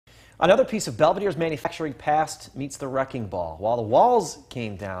Another piece of Belvidere's manufacturing past meets the wrecking ball. While the walls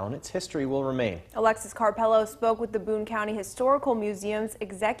came down, its history will remain. Alexis Carpello spoke with the Boone County Historical Museum's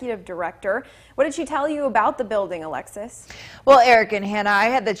executive director. What did she tell you about the building, Alexis? Well, Eric and Hannah, I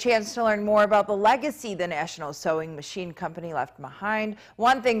had the chance to learn more about the legacy the National Sewing Machine Company left behind.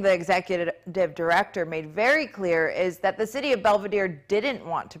 One thing the executive director made very clear is that the city of Belvidere didn't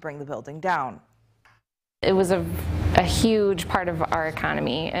want to bring the building down. It was a huge part of our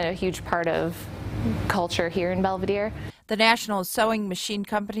economy and a huge part of culture here in Belvidere. The National Sewing Machine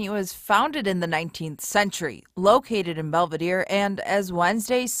Company was founded in the 19th century, located in Belvidere, and as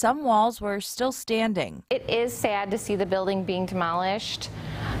Wednesday, some walls were still standing. It is sad to see the building being demolished.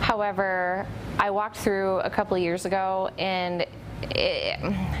 However, I walked through a couple of years ago, and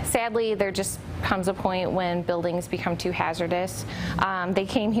sadly, there just comes a point when buildings become too hazardous. They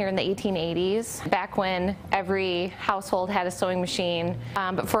came here in the 1880s, back when every household had a sewing machine.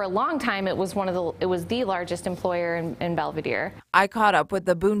 But for a long time, it was the largest employer in Belvidere. I caught up with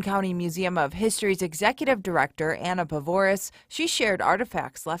the Boone County Museum of History's executive director, Anna Pavoris. She shared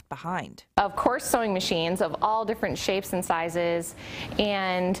artifacts left behind. Of course, sewing machines of all different shapes and sizes,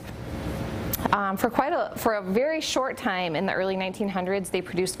 and for a very short time in the early 1900s, they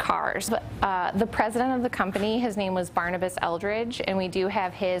produced cars. The president of the company, his name was Barnabas Eldridge, and we do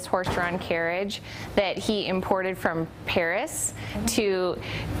have his horse-drawn carriage that he imported from Paris to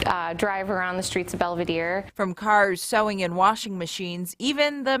drive around the streets of Belvidere. From cars, sewing, and washing machines,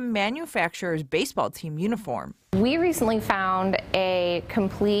 even the manufacturer's baseball team uniform. We recently found a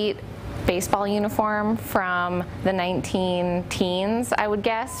complete baseball uniform from the 19-teens, I would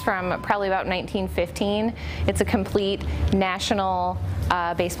guess, from probably about 1915. It's a complete national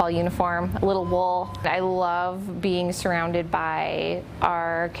baseball uniform, a little wool. I love being surrounded by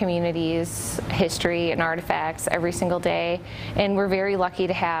our community's history and artifacts every single day, and we're very lucky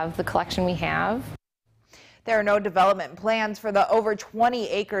to have the collection we have. There are no development plans for the over 20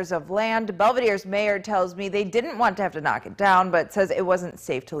 acres of land. Belvidere's mayor tells me they didn't want to have to knock it down, but says it wasn't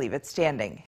safe to leave it standing.